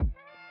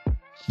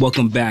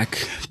Welcome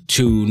back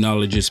to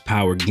Knowledge is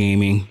Power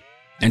Gaming.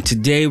 And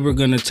today we're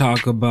going to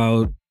talk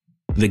about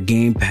the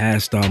Game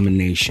Pass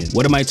domination.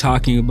 What am I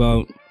talking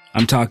about?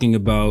 I'm talking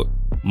about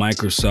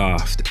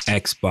Microsoft,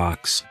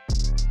 Xbox,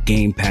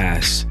 Game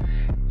Pass,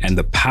 and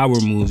the power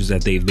moves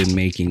that they've been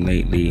making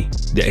lately.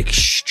 The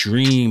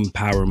extreme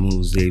power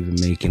moves they've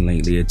been making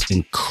lately. It's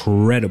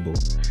incredible.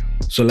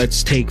 So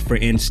let's take, for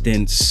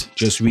instance,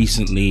 just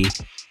recently,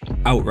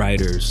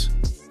 Outriders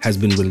has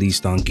been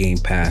released on Game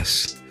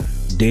Pass.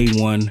 Day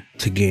one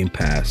to Game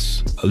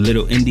Pass. A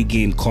little indie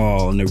game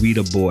called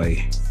Narita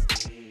Boy,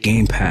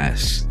 Game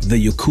Pass.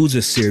 The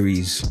Yakuza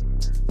series,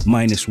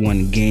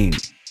 -1 game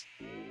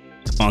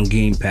on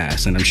Game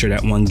Pass, and I'm sure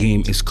that one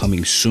game is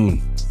coming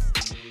soon.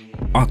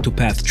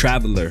 Octopath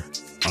Traveler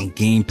on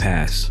Game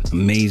Pass,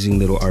 amazing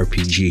little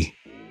RPG.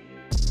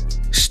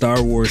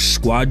 Star Wars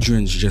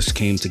Squadrons just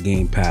came to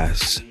Game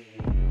Pass,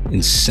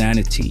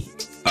 insanity.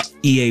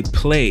 EA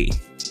Play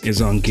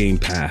is on Game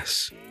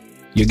Pass.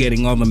 You're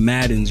getting all the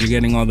Maddens, you're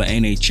getting all the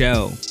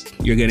NHL,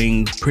 you're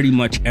getting pretty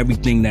much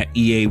everything that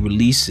EA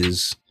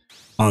releases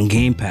on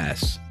Game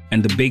Pass.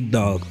 And the big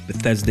dog,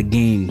 Bethesda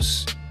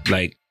Games,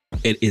 like,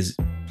 it is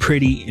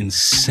pretty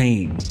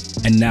insane.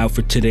 And now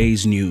for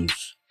today's news,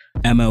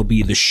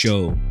 MLB The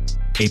Show,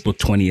 April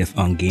 20th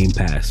on Game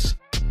Pass.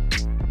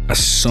 A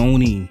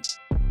Sony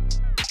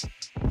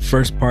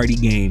first party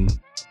game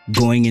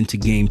going into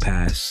Game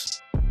Pass.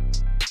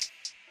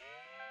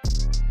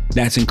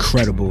 That's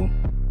incredible.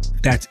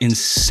 That's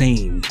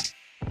insane.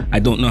 I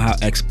don't know how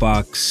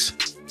Xbox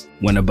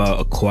went about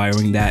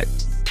acquiring that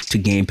to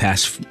Game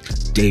Pass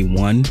day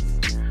one,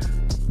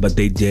 but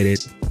they did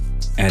it,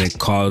 and it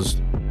caused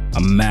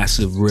a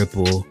massive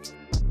ripple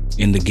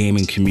in the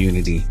gaming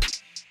community.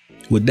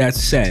 With that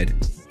said,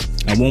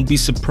 I won't be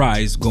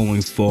surprised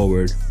going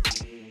forward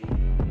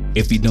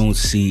if you don't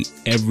see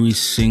every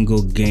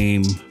single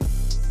game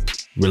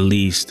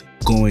released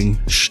going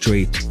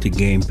straight to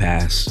Game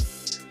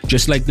Pass.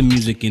 Just like the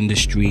music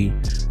industry,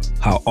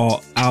 how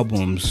all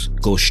albums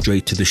go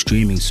straight to the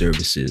streaming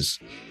services.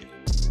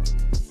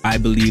 I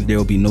believe there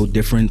will be no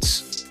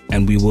difference,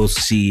 and we will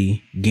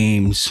see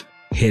games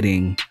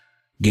hitting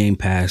Game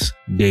Pass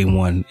day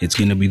one. It's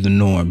going to be the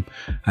norm.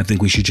 I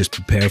think we should just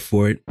prepare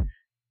for it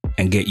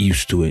and get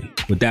used to it.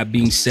 With that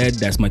being said,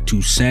 that's my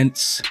 2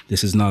 cents.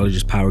 This is Knowledge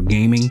is Power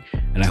Gaming,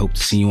 and I hope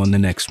to see you on the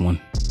next one.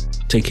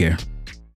 Take care.